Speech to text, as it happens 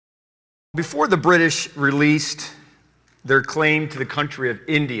Before the British released their claim to the country of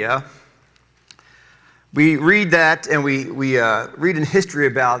India, we read that and we read in history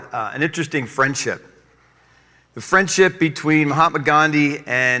about an interesting friendship. The friendship between Mahatma Gandhi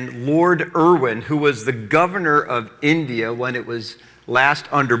and Lord Irwin, who was the governor of India when it was last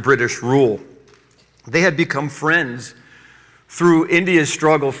under British rule. They had become friends through India's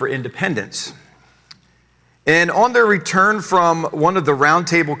struggle for independence. And on their return from one of the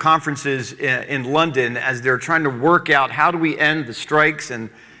roundtable conferences in London, as they're trying to work out how do we end the strikes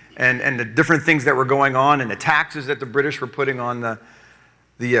and the different things that were going on and the taxes that the British were putting on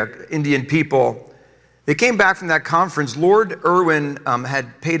the Indian people, they came back from that conference. Lord Irwin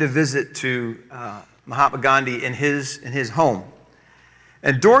had paid a visit to Mahatma Gandhi in his home.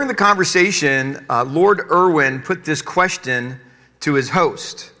 And during the conversation, Lord Irwin put this question to his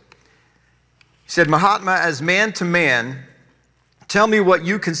host. He said, "Mahatma, as man to man, tell me what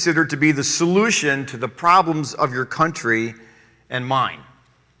you consider to be the solution to the problems of your country and mine."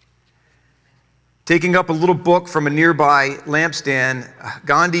 Taking up a little book from a nearby lampstand,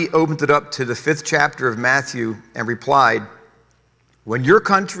 Gandhi opened it up to the 5th chapter of Matthew and replied, "When your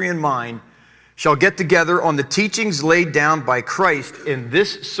country and mine shall get together on the teachings laid down by Christ in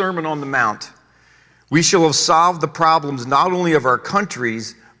this Sermon on the Mount, we shall have solved the problems not only of our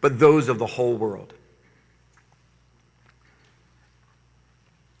countries, but those of the whole world."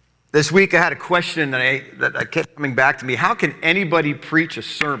 This week I had a question that kept coming back to me. How can anybody preach a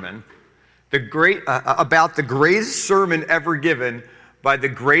sermon about the greatest sermon ever given by the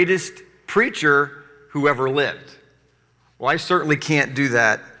greatest preacher who ever lived? Well, I certainly can't do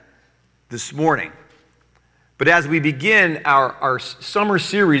that this morning. But as we begin our summer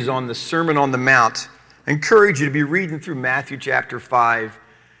series on the Sermon on the Mount, I encourage you to be reading through Matthew chapter 5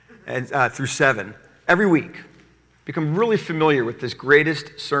 and through 7 every week. Become really familiar with this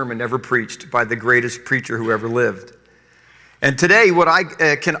greatest sermon ever preached by the greatest preacher who ever lived. And today, what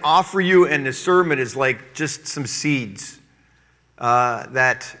I can offer you in this sermon is like just some seeds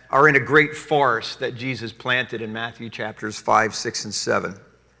that are in a great forest that Jesus planted in Matthew chapters 5, 6, and 7.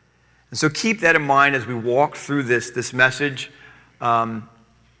 And so keep that in mind as we walk through this message.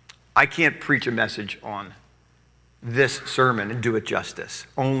 I can't preach a message on this sermon and do it justice.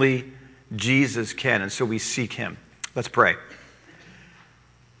 Only Jesus can, and so we seek him. Let's pray.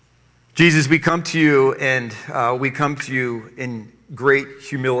 Jesus, we come to you, and we come to you in great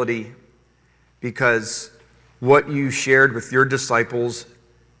humility because what you shared with your disciples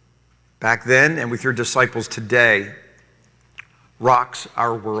back then and with your disciples today rocks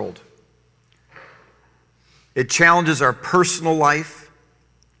our world. It challenges our personal life.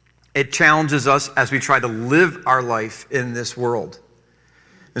 It challenges us as we try to live our life in this world.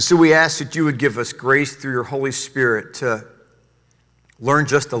 And so we ask that you would give us grace through your Holy Spirit to learn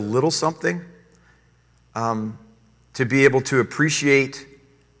just a little something, to be able to appreciate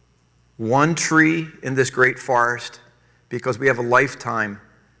one tree in this great forest because we have a lifetime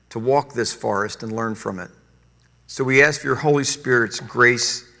to walk this forest and learn from it. So we ask for your Holy Spirit's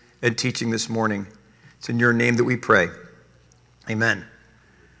grace and teaching this morning. It's in your name that we pray. Amen.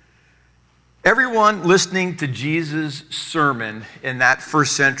 Everyone listening to Jesus' sermon in that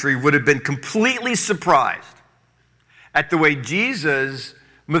first century would have been completely surprised at the way Jesus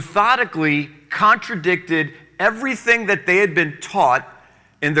methodically contradicted everything that they had been taught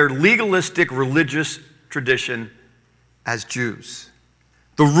in their legalistic religious tradition as Jews.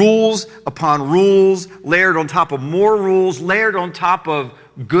 The rules upon rules, layered on top of more rules, layered on top of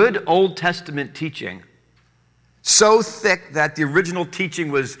good Old Testament teaching. So thick that the original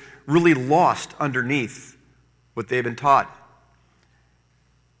teaching was really lost underneath what they've been taught.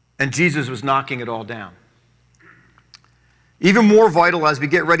 And Jesus was knocking it all down. Even more vital as we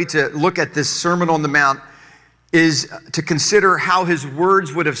get ready to look at this Sermon on the Mount is to consider how his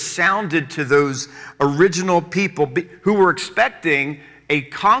words would have sounded to those original people who were expecting a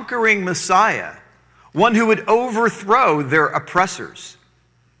conquering Messiah, one who would overthrow their oppressors.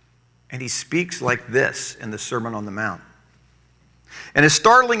 And he speaks like this in the Sermon on the Mount. And as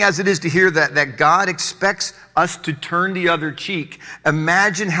startling as it is to hear that God expects us to turn the other cheek,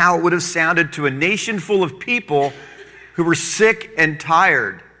 imagine how it would have sounded to a nation full of people who were sick and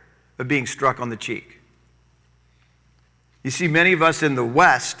tired of being struck on the cheek. You see, many of us in the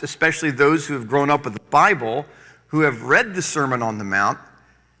West, especially those who have grown up with the Bible, who have read the Sermon on the Mount,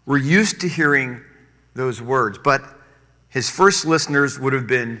 were used to hearing those words. But his first listeners would have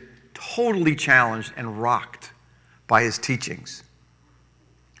been totally challenged and rocked by his teachings.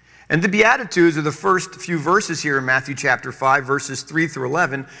 And the Beatitudes are the first few verses here in Matthew chapter 5, verses 3 through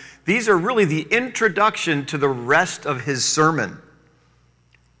 11. These are really the introduction to the rest of his sermon.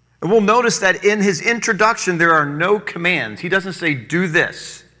 And we'll notice that in his introduction, there are no commands. He doesn't say, do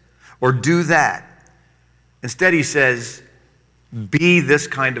this or do that. Instead, he says, be this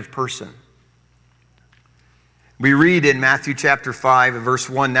kind of person. We read in Matthew chapter 5, verse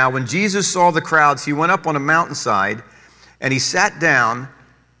 1, now when Jesus saw the crowds, he went up on a mountainside, and he sat down,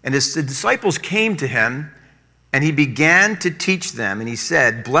 and his disciples came to him, and he began to teach them, and he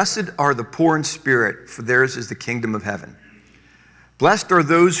said, blessed are the poor in spirit, for theirs is the kingdom of heaven. Blessed are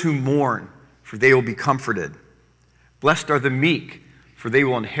those who mourn, for they will be comforted. Blessed are the meek, for they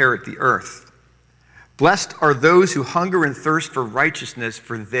will inherit the earth. Blessed are those who hunger and thirst for righteousness,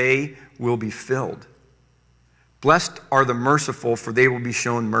 for they will be filled. Blessed are the merciful, for they will be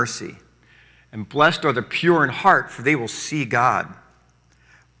shown mercy. And blessed are the pure in heart, for they will see God.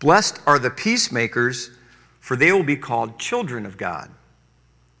 Blessed are the peacemakers, for they will be called children of God.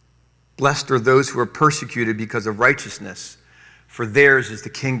 Blessed are those who are persecuted because of righteousness, for theirs is the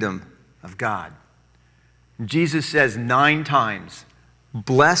kingdom of God. And Jesus says 9 times,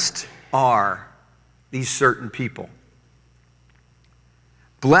 blessed are these certain people.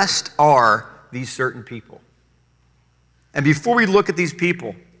 Blessed are these certain people. And before we look at these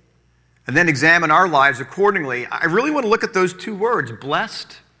people and then examine our lives accordingly, I really want to look at those 2 words,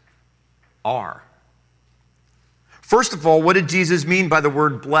 blessed are. First of all, what did Jesus mean by the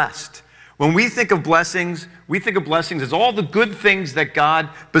word blessed? When we think of blessings as all the good things that God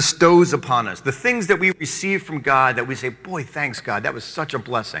bestows upon us, the things that we receive from God that we say, boy, thanks God, that was such a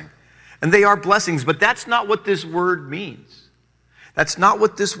blessing. And they are blessings, but that's not what this word means. That's not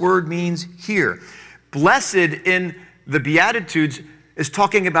what this word means here. Blessed in the Beatitudes is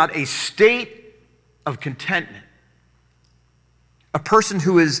talking about a state of contentment. A person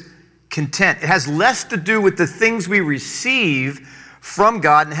who is content. It has less to do with the things we receive from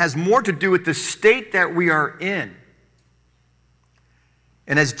God and has more to do with the state that we are in.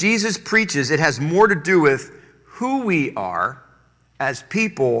 And as Jesus preaches, it has more to do with who we are as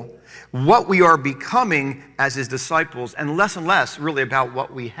people, what we are becoming as his disciples, and less really about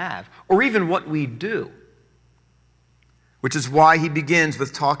what we have or even what we do. Which is why he begins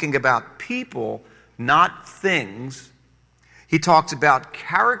with talking about people, not things. He talks about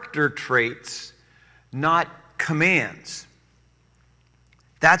character traits, not commands.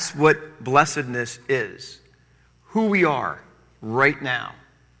 That's what blessedness is. Who we are right now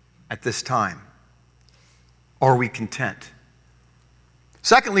at this time. Are we content?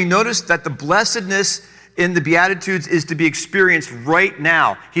 Secondly, notice that the blessedness in the Beatitudes is to be experienced right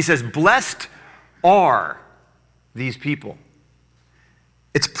now. He says, blessed are these people.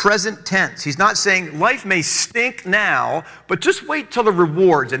 It's present tense. He's not saying life may stink now, but just wait till the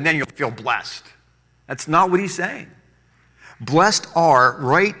rewards and then you'll feel blessed. That's not what he's saying. Blessed are,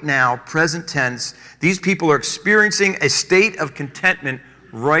 right now, present tense. These people are experiencing a state of contentment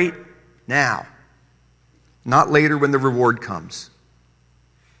right now, not later when the reward comes.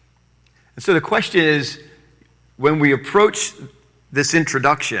 And so the question is, when we approach this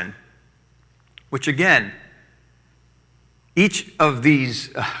introduction, which again, each of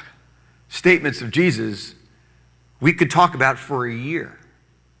these statements of Jesus, we could talk about for a year.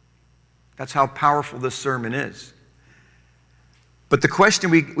 That's how powerful this sermon is. But the question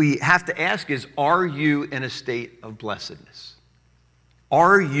we have to ask is, are you in a state of blessedness?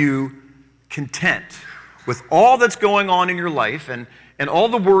 Are you content with all that's going on in your life and all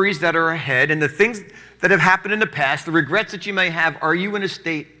the worries that are ahead and the things that have happened in the past, the regrets that you may have? Are you in a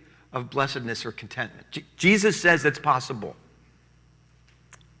state of blessedness or contentment? Jesus says it's possible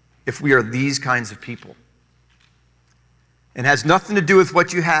if we are these kinds of people. It has nothing to do with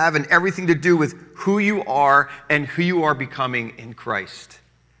what you have and everything to do with who you are and who you are becoming in Christ.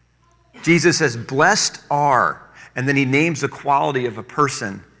 Jesus says, blessed are, and then he names the quality of a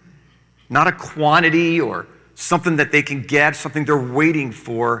person, not a quantity or something that they can get, something they're waiting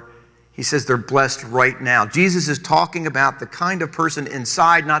for. He says they're blessed right now. Jesus is talking about the kind of person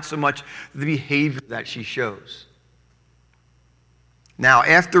inside, not so much the behavior that she shows. Now,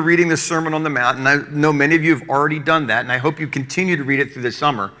 after reading the Sermon on the Mount, and I know many of you have already done that, and I hope you continue to read it through the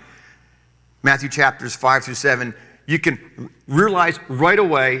summer, Matthew chapters 5 through 7, you can realize right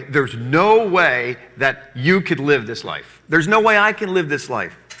away there's no way that you could live this life. There's no way I can live this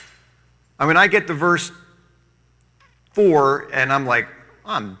life. I mean, I get to verse 4, and I'm like,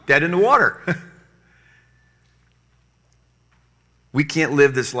 I'm dead in the water. We can't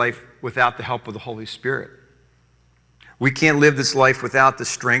live this life without the help of the Holy Spirit. We can't live this life without the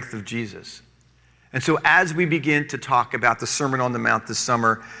strength of Jesus. And so as we begin to talk about the Sermon on the Mount this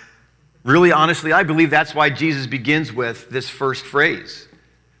summer, really honestly, I believe that's why Jesus begins with this first phrase.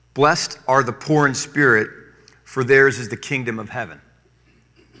 Blessed are the poor in spirit, for theirs is the kingdom of heaven.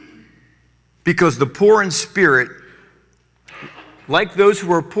 Because the poor in spirit, like those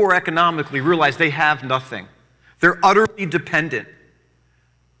who are poor economically, realize they have nothing. They're utterly dependent.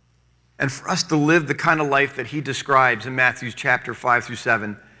 And for us to live the kind of life that he describes in Matthew chapter 5 through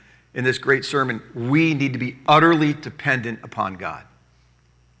 7 in this great sermon, we need to be utterly dependent upon God.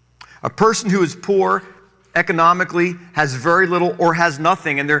 A person who is poor economically has very little or has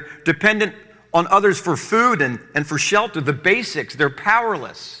nothing, and they're dependent on others for food and for shelter, the basics. They're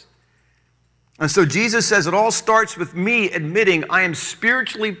powerless. And so Jesus says it all starts with me admitting I am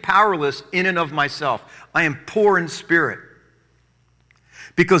spiritually powerless in and of myself. I am poor in spirit.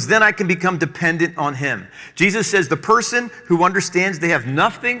 Because then I can become dependent on him. Jesus says the person who understands they have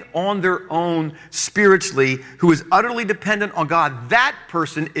nothing on their own spiritually, who is utterly dependent on God, that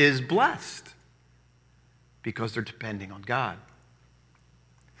person is blessed. Because they're depending on God.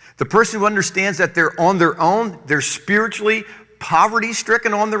 The person who understands that they're on their own, they're spiritually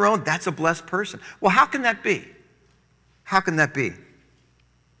poverty-stricken on their own, that's a blessed person. Well, how can that be? How can that be?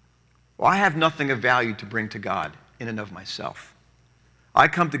 Well, I have nothing of value to bring to God in and of myself. I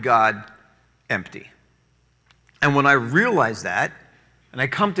come to God empty. And when I realize that, and I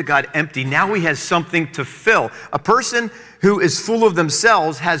come to God empty, now he has something to fill. A person who is full of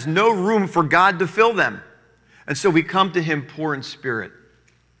themselves has no room for God to fill them. And so we come to him poor in spirit,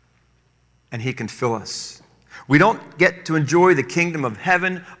 and he can fill us. We don't get to enjoy the kingdom of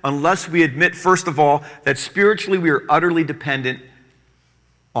heaven unless we admit, first of all, that spiritually we are utterly dependent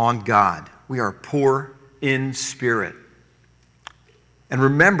on God. We are poor in spirit. And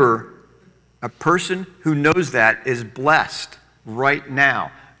remember, a person who knows that is blessed right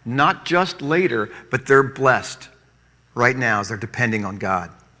now. Not just later, but they're blessed right now as they're depending on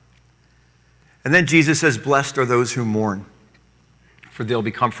God. And then Jesus says, blessed are those who mourn, for they'll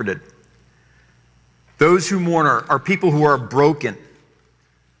be comforted. Those who mourn are people who are broken.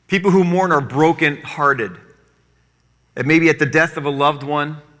 People who mourn are broken-hearted. It may be at the death of a loved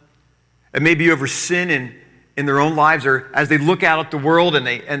one. It may be over sin in their own lives, or as they look out at the world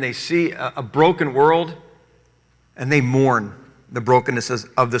and they see a broken world, and they mourn the brokenness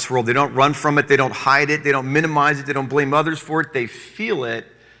of this world. They don't run from it. They don't hide it. They don't minimize it. They don't blame others for it. They feel it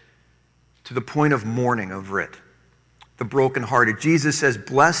to the point of mourning over it. The brokenhearted. Jesus says,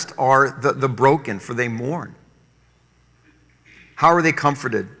 blessed are the broken, for they mourn. How are they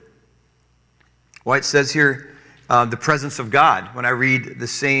comforted? Well, it says here, the presence of God. When I read the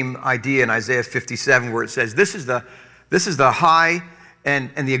same idea in Isaiah 57, where it says, this is the high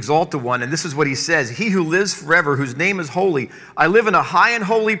and the exalted one, and this is what he says, he who lives forever, whose name is holy. I live in a high and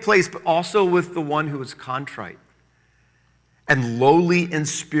holy place, but also with the one who is contrite and lowly in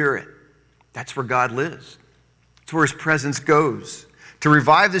spirit. That's where God lives. It's where his presence goes. To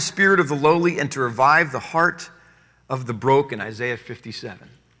revive the spirit of the lowly and to revive the heart of the broken, Isaiah 57.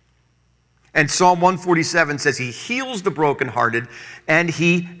 And Psalm 147 says he heals the brokenhearted and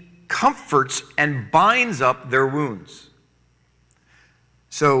he comforts and binds up their wounds.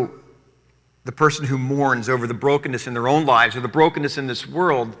 So the person who mourns over the brokenness in their own lives or the brokenness in this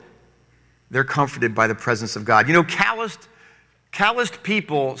world, they're comforted by the presence of God. You know, calloused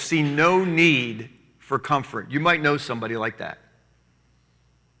people see no need for comfort. You might know somebody like that.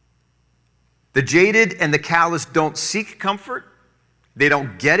 The jaded and the callous don't seek comfort. They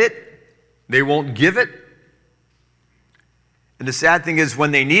don't get it. They won't give it. And the sad thing is,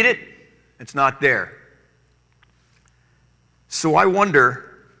 when they need it, it's not there. So I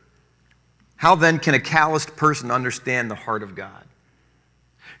wonder, how then can a calloused person understand the heart of God?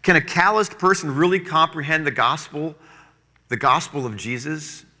 Can a calloused person really comprehend the gospel of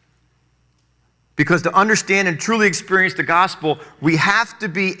Jesus? Because to understand and truly experience the gospel, we have to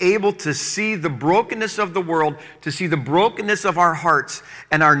be able to see the brokenness of the world, to see the brokenness of our hearts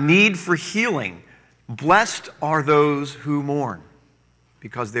and our need for healing. Blessed are those who mourn,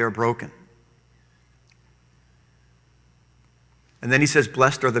 because they are broken. And then he says,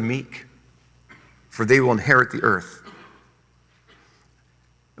 blessed are the meek, for they will inherit the earth.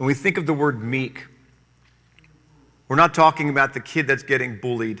 When we think of the word meek, we're not talking about the kid that's getting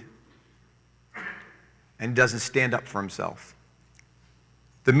bullied and doesn't stand up for himself.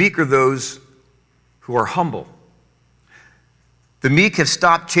 The meek are those who are humble. The meek have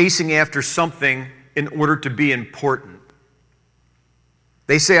stopped chasing after something in order to be important.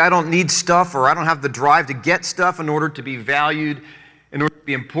 They say, I don't need stuff, or I don't have the drive to get stuff in order to be valued, in order to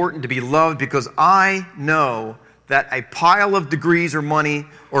be important, to be loved, because I know that a pile of degrees or money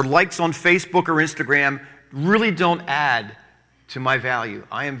or likes on Facebook or Instagram really don't add to my value.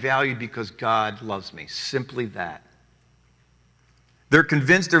 I am valued because God loves me. Simply that. They're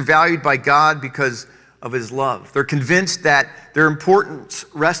convinced they're valued by God because of his love. They're convinced that their importance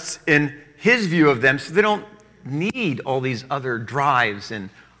rests in his view of them so they don't need all these other drives and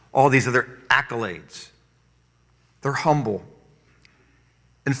all these other accolades. They're humble.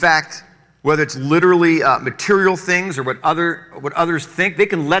 In fact, whether it's literally material things or what others think, they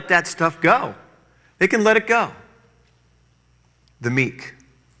can let that stuff go. They can let it go. The meek.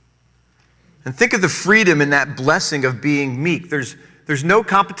 And think of the freedom in that blessing of being meek. There's no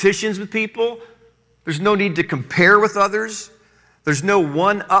competitions with people. There's no need to compare with others. There's no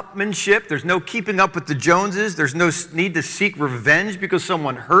one-upmanship. There's no keeping up with the Joneses. There's no need to seek revenge because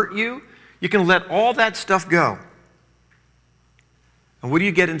someone hurt you. You can let all that stuff go. And what do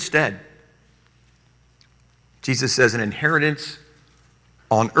you get instead? Jesus says an inheritance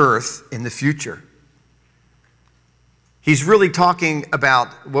on earth in the future. He's really talking about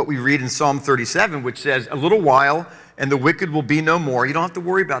what we read in Psalm 37, which says, a little while and the wicked will be no more. You don't have to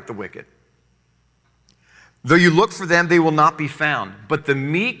worry about the wicked. Though you look for them, they will not be found. But the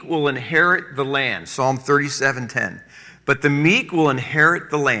meek will inherit the land. Psalm 37:10. But the meek will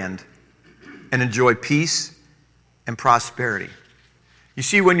inherit the land and enjoy peace and prosperity. You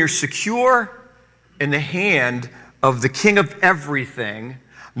see, when you're secure in the hand of the King of everything,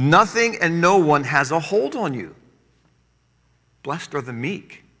 nothing and no one has a hold on you. Blessed are the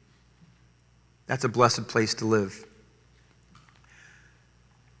meek. That's a blessed place to live.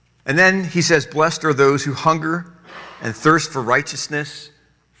 And then he says, blessed are those who hunger and thirst for righteousness,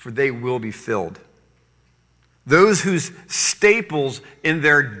 for they will be filled. Those whose staples in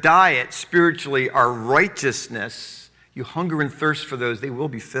their diet spiritually are righteousness, you hunger and thirst for those, they will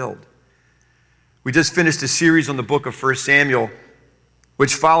be filled. We just finished a series on the book of 1 Samuel,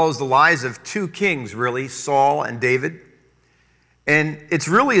 which follows the lives of two kings, really, Saul and David. And it's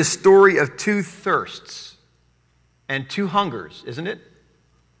really a story of two thirsts and two hungers, isn't it?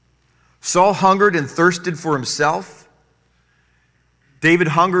 Saul hungered and thirsted for himself. David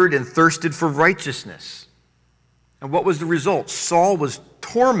hungered and thirsted for righteousness. And what was the result? Saul was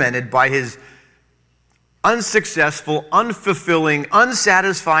tormented by his unsuccessful, unfulfilling,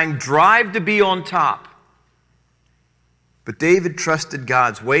 unsatisfying drive to be on top. But David trusted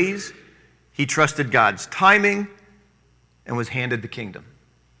God's ways. He trusted God's timing and was handed the kingdom.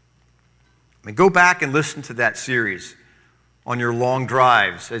 I mean, go back and listen to that series on your long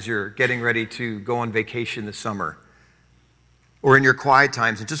drives as you're getting ready to go on vacation this summer, or in your quiet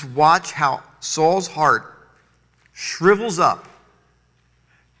times, and just watch how Saul's heart shrivels up.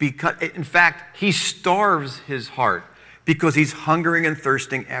 Because, in fact, he starves his heart because he's hungering and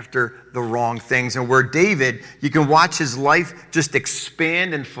thirsting after the wrong things. And where David, you can watch his life just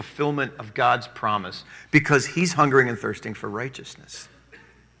expand in fulfillment of God's promise because he's hungering and thirsting for righteousness.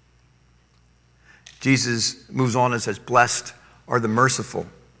 Jesus moves on and says, blessed are the merciful,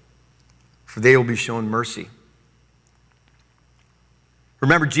 for they will be shown mercy.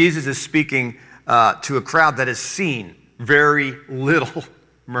 Remember, Jesus is speaking to a crowd that has seen very little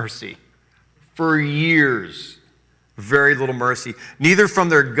mercy. For years, very little mercy, neither from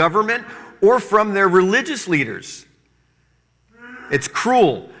their government or from their religious leaders. It's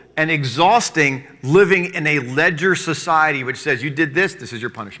cruel and exhausting living in a ledger society which says, you did this, this is your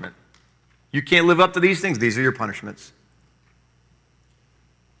punishment. You can't live up to these things, these are your punishments.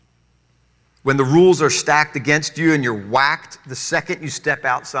 When the rules are stacked against you and you're whacked the second you step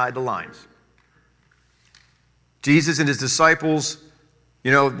outside the lines. Jesus and his disciples,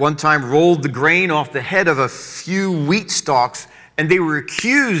 one time rolled the grain off the head of a few wheat stalks, and they were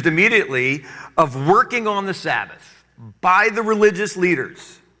accused immediately of working on the Sabbath by the religious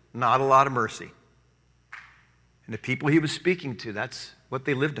leaders. Not a lot of mercy. And the people he was speaking to, that's what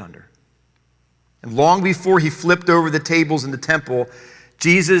they lived under. And long before he flipped over the tables in the temple,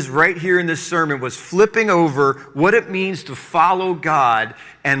 Jesus, right here in this sermon, was flipping over what it means to follow God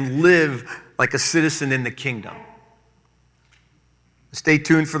and live like a citizen in the kingdom. Stay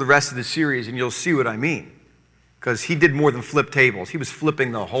tuned for the rest of the series and you'll see what I mean. Because he did more than flip tables. He was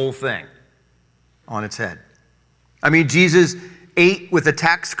flipping the whole thing on its head. I mean, Jesus ate with a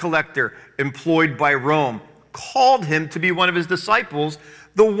tax collector employed by Rome, called him to be one of his disciples,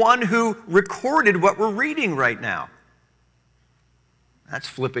 the one who recorded what we're reading right now. That's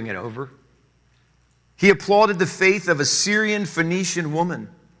flipping it over. He applauded the faith of a Syrian Phoenician woman.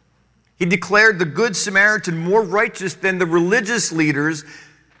 He declared the Good Samaritan more righteous than the religious leaders.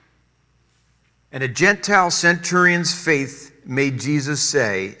 And a Gentile centurion's faith made Jesus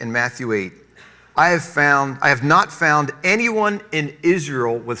say in Matthew 8, I have not found anyone in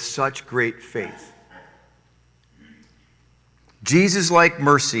Israel with such great faith. Jesus-like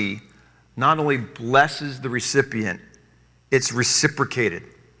mercy not only blesses the recipient, it's reciprocated.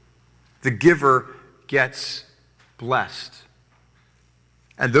 The giver gets blessed.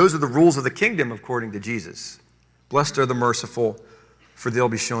 And those are the rules of the kingdom according to Jesus. Blessed are the merciful, for they'll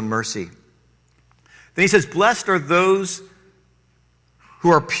be shown mercy. Then he says, blessed are those who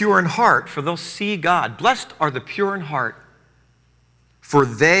are pure in heart, for they'll see God. Blessed are the pure in heart, for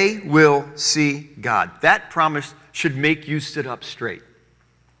they will see God. That promise should make you sit up straight.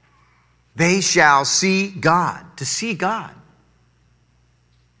 They shall see God, to see God.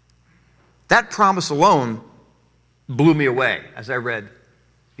 That promise alone blew me away as I read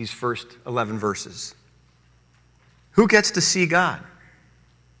these first 11 verses. Who gets to see God?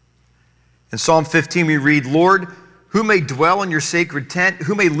 In Psalm 15 we read, Lord, who may dwell in your sacred tent?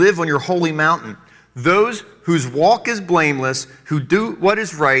 Who may live on your holy mountain? Those whose walk is blameless, who do what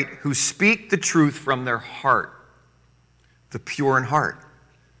is right, who speak the truth from their heart, the pure in heart.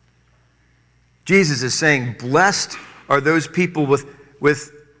 Jesus is saying, blessed are those people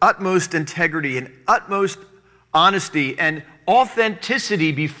with utmost integrity and utmost honesty and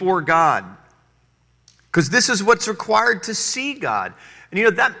authenticity before God. Because this is what's required to see God.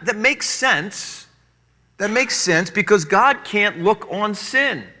 And that makes sense. That makes sense because God can't look on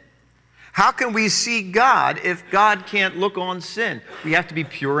sin. How can we see God if God can't look on sin? We have to be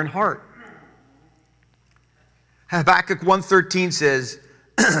pure in heart. Habakkuk 1:13 says,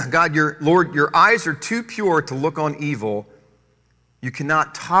 God, Lord, your eyes are too pure to look on evil. You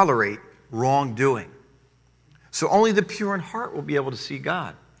cannot tolerate wrongdoing. So only the pure in heart will be able to see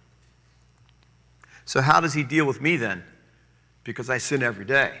God. So how does he deal with me then? Because I sin every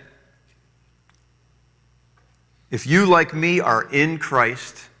day. If you, like me, are in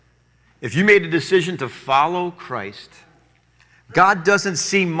Christ, if you made a decision to follow Christ, God doesn't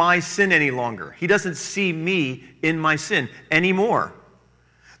see my sin any longer. He doesn't see me in my sin anymore.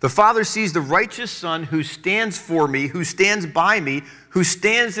 The Father sees the righteous Son who stands for me, who stands by me, who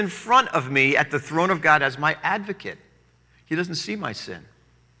stands in front of me at the throne of God as my advocate. He doesn't see my sin.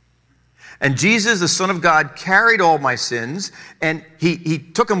 And Jesus, the Son of God, carried all my sins, and he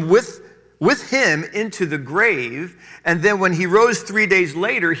took them with him into the grave. And then when he rose 3 days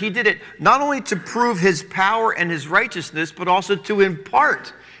later, he did it not only to prove his power and his righteousness, but also to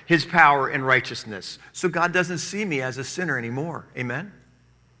impart his power and righteousness. So God doesn't see me as a sinner anymore. Amen?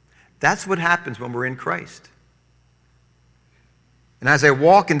 That's what happens when we're in Christ. And as I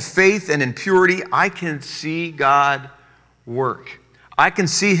walk in faith and in purity, I can see God work. I can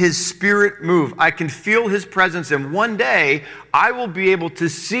see his Spirit move. I can feel his presence. And one day, I will be able to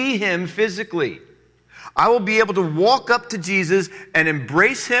see him physically. I will be able to walk up to Jesus and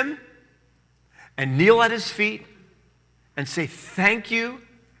embrace him and kneel at his feet and say, thank you.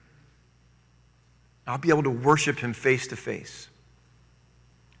 I'll be able to worship him face to face.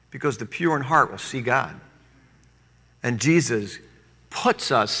 Because the pure in heart will see God. And Jesus puts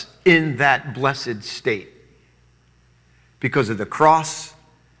us in that blessed state because of the cross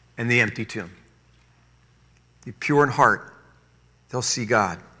and the empty tomb. The pure in heart, they'll see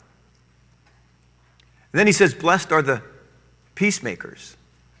God. And then he says, blessed are the peacemakers.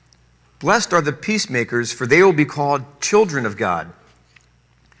 Blessed are the peacemakers, for they will be called children of God.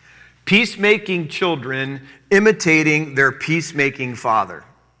 Peacemaking children imitating their peacemaking Father.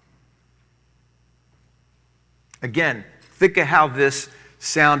 Again, think of how this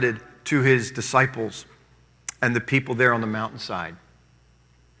sounded to his disciples and the people there on the mountainside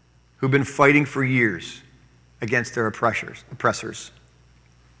who've been fighting for years against their oppressors.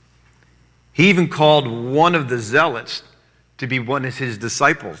 He even called one of the zealots to be one of his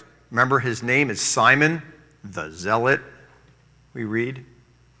disciples. Remember, his name is Simon the Zealot, we read.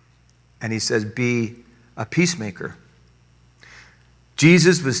 And he says, be a peacemaker.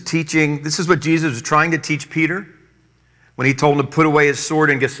 Jesus was teaching, this is what Jesus was trying to teach Peter when he told him to put away his sword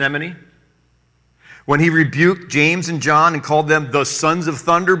in Gethsemane. When he rebuked James and John and called them the sons of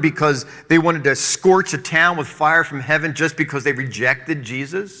thunder because they wanted to scorch a town with fire from heaven just because they rejected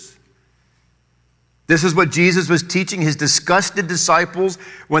Jesus. This is what Jesus was teaching his disgusted disciples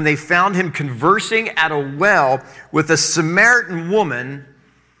when they found him conversing at a well with a Samaritan woman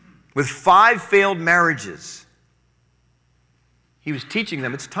with 5 failed marriages. He was teaching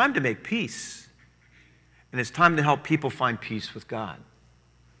them it's time to make peace. And it's time to help people find peace with God.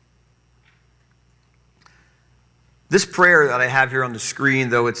 This prayer that I have here on the screen,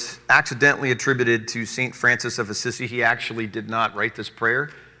 though it's accidentally attributed to St. Francis of Assisi, he actually did not write this prayer.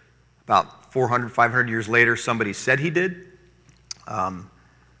 About 400, 500 years later, somebody said he did.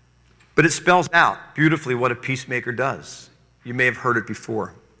 But it spells out beautifully what a peacemaker does. You may have heard it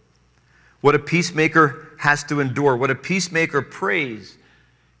before. What a peacemaker has to endure. What a peacemaker prays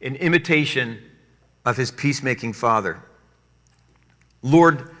in imitation of his peacemaking Father.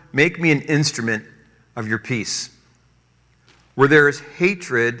 Lord, make me an instrument of your peace. Where there is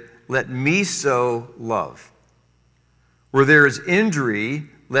hatred, let me sow love. Where there is injury,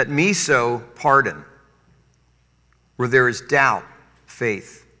 let me sow pardon. Where there is doubt,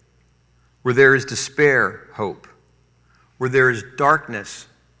 faith. Where there is despair, hope. Where there is darkness,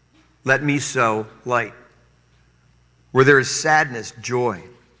 let me sow light. Where there is sadness, joy.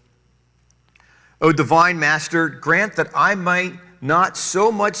 O divine Master, grant that I might not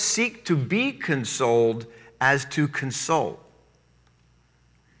so much seek to be consoled as to console.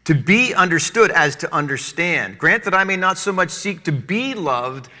 To be understood as to understand. Grant that I may not so much seek to be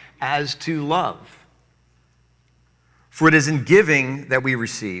loved as to love. For it is in giving that we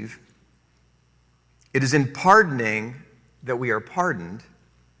receive. It is in pardoning that we are pardoned.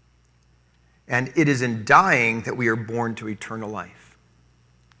 And it is in dying that we are born to eternal life.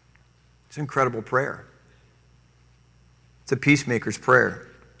 It's an incredible prayer. It's a peacemaker's prayer.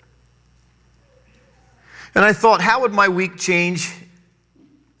 And I thought, how would my week change?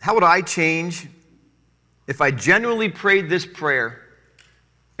 How would I change if I genuinely prayed this prayer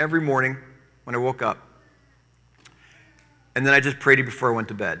every morning when I woke up? And then I just prayed it before I went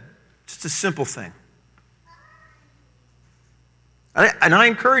to bed. Just a simple thing. And I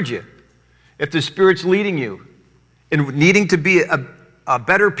encourage you, if the Spirit's leading you in needing to be a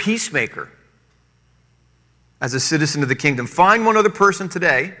better peacemaker as a citizen of the kingdom, find one other person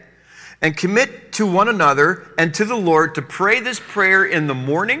today and commit to one another and to the Lord to pray this prayer in the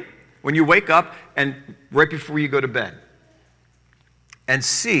morning when you wake up and right before you go to bed. And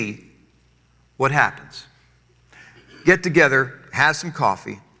see what happens. Get together, have some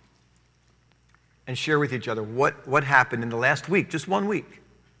coffee, and share with each other what happened in the last week, just 1 week.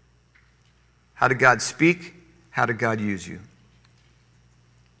 How did God speak? How did God use you?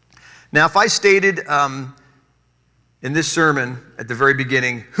 Now, if I stated in this sermon at the very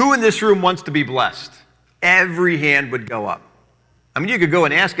beginning, who in this room wants to be blessed? Every hand would go up. I mean, you could go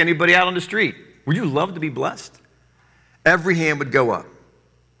and ask anybody out on the street, would you love to be blessed? Every hand would go up.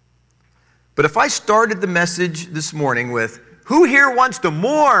 But if I started the message this morning with, who here wants to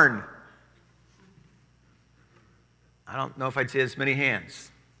mourn? I don't know if I'd see as many hands.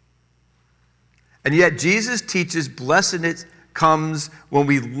 And yet Jesus teaches blessedness comes when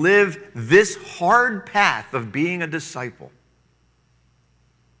we live this hard path of being a disciple.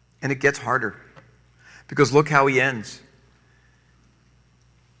 And it gets harder. Because look how he ends.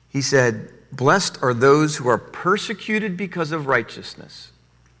 He said, blessed are those who are persecuted because of righteousness,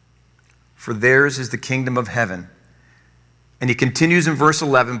 for theirs is the kingdom of heaven. And he continues in verse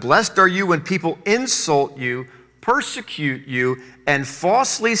 11, blessed are you when people insult you, persecute you, and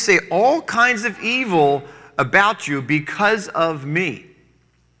falsely say all kinds of evil about you because of me.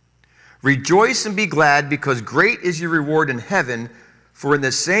 Rejoice and be glad, because great is your reward in heaven, for in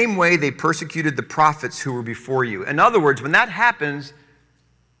the same way they persecuted the prophets who were before you. In other words, when that happens,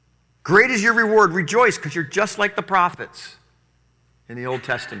 great is your reward. Rejoice, because you're just like the prophets in the Old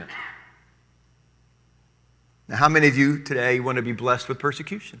Testament. Now, how many of you today want to be blessed with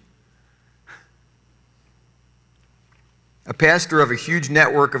persecution? A pastor of a huge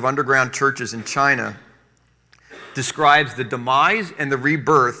network of underground churches in China describes the demise and the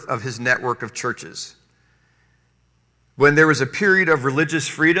rebirth of his network of churches. When there was a period of religious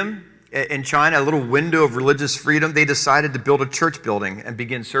freedom in China, a little window of religious freedom, they decided to build a church building and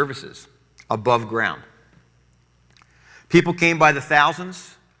begin services above ground. People came by the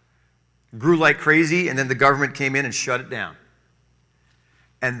thousands, grew like crazy, and then the government came in and shut it down.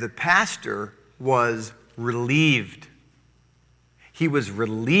 And the pastor was relieved. He was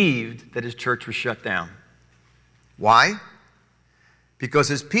relieved that his church was shut down. Why? Because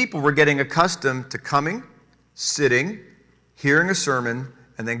his people were getting accustomed to coming, sitting, hearing a sermon,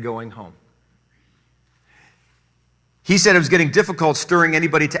 and then going home. He said it was getting difficult stirring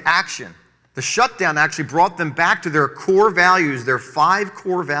anybody to action. The shutdown actually brought them back to their core values, their 5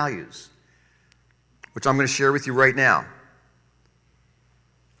 core values, which I'm going to share with you right now.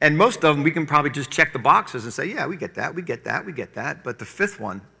 And most of them, we can probably just check the boxes and say, yeah, we get that, we get that, we get that. But the 5th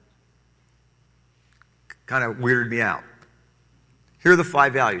one kind of weirded me out. Here are the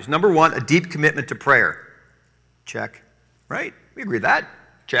 5 values. Number 1, a deep commitment to prayer. Check. Right? We agree with that.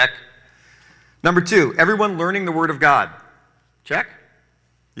 Check. Number 2, everyone learning the Word of God. Check.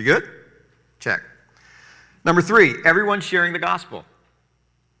 You good? Check. Number 3, everyone sharing the gospel.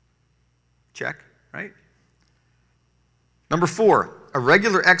 Check. Right? Number 4, a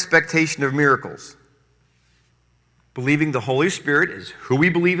regular expectation of miracles. Believing the Holy Spirit is who we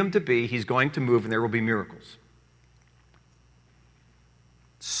believe him to be, he's going to move and there will be miracles.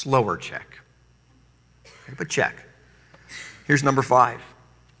 Slower check. Okay, but check. Here's number 5.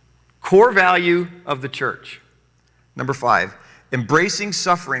 Core value of the church. Number 5, embracing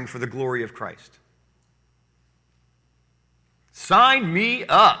suffering for the glory of Christ. Sign me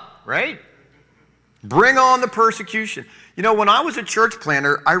up, right? Bring on the persecution. You know, when I was a church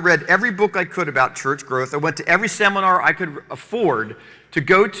planner, I read every book I could about church growth. I went to every seminar I could afford to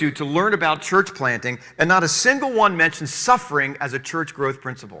go to learn about church planting, and not a single one mentioned suffering as a church growth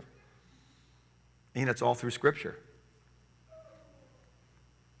principle. And that's all through Scripture.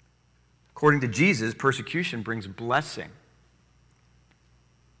 According to Jesus, persecution brings blessing.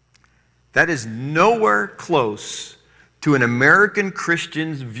 That is nowhere close to an American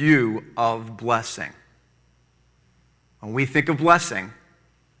Christian's view of blessing. When we think of blessing,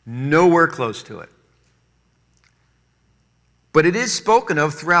 nowhere close to it. But it is spoken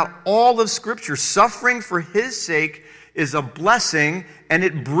of throughout all of Scripture. Suffering for His sake is a blessing, and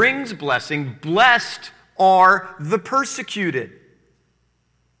it brings blessing. Blessed are the persecuted.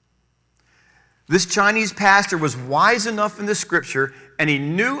 This Chinese pastor was wise enough in the Scripture, and he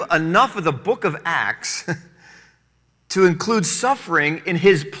knew enough of the book of Acts to include suffering in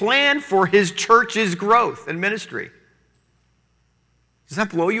his plan for his church's growth and ministry. Does that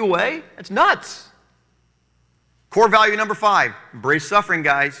blow you away? That's nuts. Core value number 5, embrace suffering,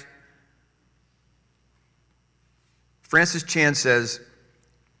 guys. Francis Chan says,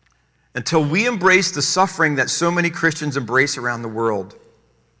 until we embrace the suffering that so many Christians embrace around the world,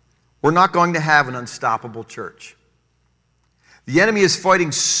 we're not going to have an unstoppable church. The enemy is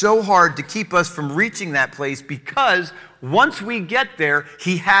fighting so hard to keep us from reaching that place because once we get there,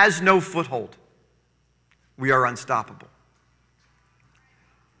 he has no foothold. We are unstoppable.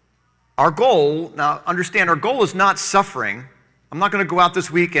 Our goal, now understand, our goal is not suffering. I'm not going to go out this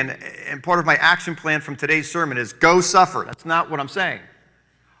week and part of my action plan from today's sermon is go suffer. That's not what I'm saying.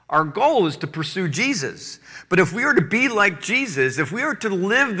 Our goal is to pursue Jesus. But if we are to be like Jesus, if we are to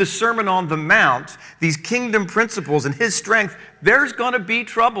live the Sermon on the Mount, these kingdom principles and His strength, there's going to be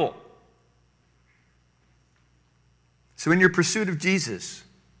trouble. So in your pursuit of Jesus,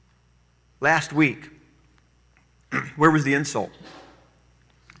 last week, where was the insult?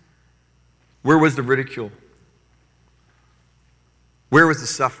 Where was the ridicule? Where was the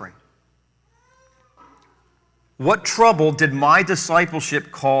suffering? What trouble did my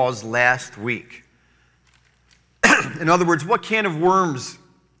discipleship cause last week? In other words, what can of worms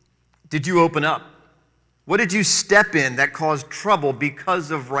did you open up? What did you step in that caused trouble because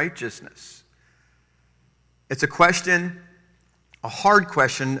of righteousness? It's a question, a hard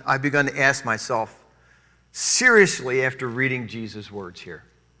question I've begun to ask myself seriously after reading Jesus' words here.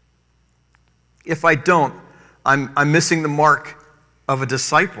 If I don't, I'm missing the mark of a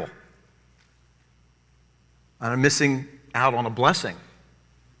disciple. And I'm missing out on a blessing,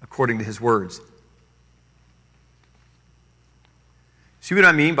 according to His words. See what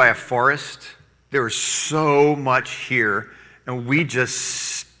I mean by a forest? There is so much here, and we just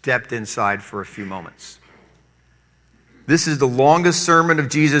stepped inside for a few moments. This is the longest sermon of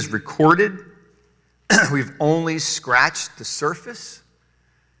Jesus recorded. We've only scratched the surface.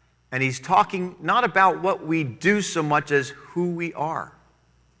 And He's talking not about what we do so much as who we are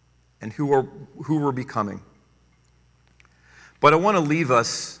and who we're becoming. But I want to leave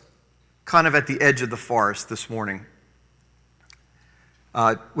us kind of at the edge of the forest this morning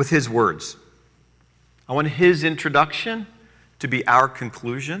with His words. I want His introduction to be our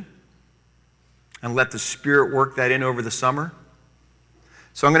conclusion and let the Spirit work that in over the summer.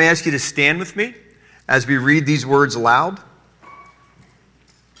 So I'm going to ask you to stand with me as we read these words aloud.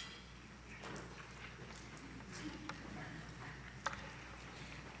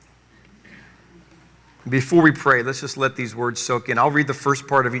 Before we pray, let's just let these words soak in. I'll read the first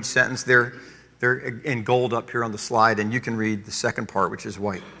part of each sentence. They're in gold up here on the slide, and you can read the second part, which is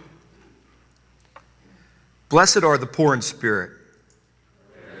white. Blessed are the poor in spirit.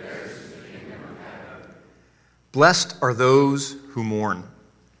 Blessed are those who mourn.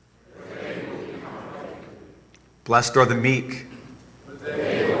 Blessed are the meek.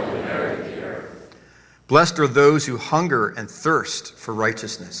 Blessed are those who hunger and thirst for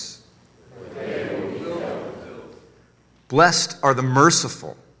righteousness. Blessed are the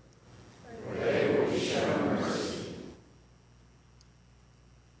merciful.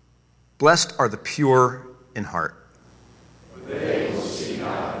 Blessed are the pure in heart.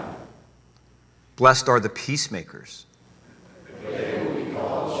 Blessed are the peacemakers.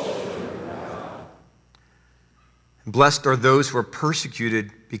 And blessed are those who are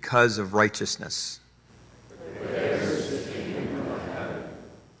persecuted because of righteousness.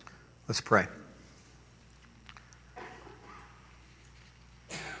 Let's pray.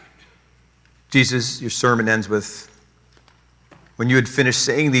 Jesus, your sermon ends with, when you had finished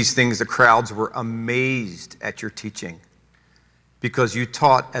saying these things, the crowds were amazed at your teaching, because you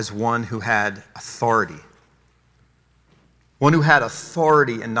taught as one who had authority. One who had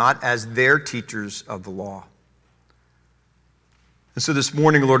authority and not as their teachers of the law. And so this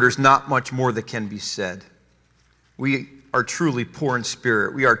morning, Lord, there's not much more that can be said. We are truly poor in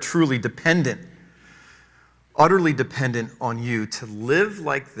spirit. We are truly dependent, utterly dependent on you to live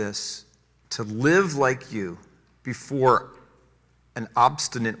like this, to live like you before an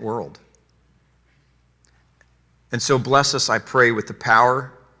obstinate world. And so bless us, I pray, with the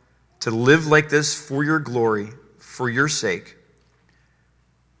power to live like this for your glory, for your sake,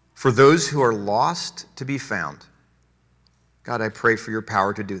 for those who are lost to be found. God, I pray for your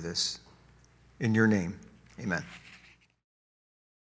power to do this. In your name, amen.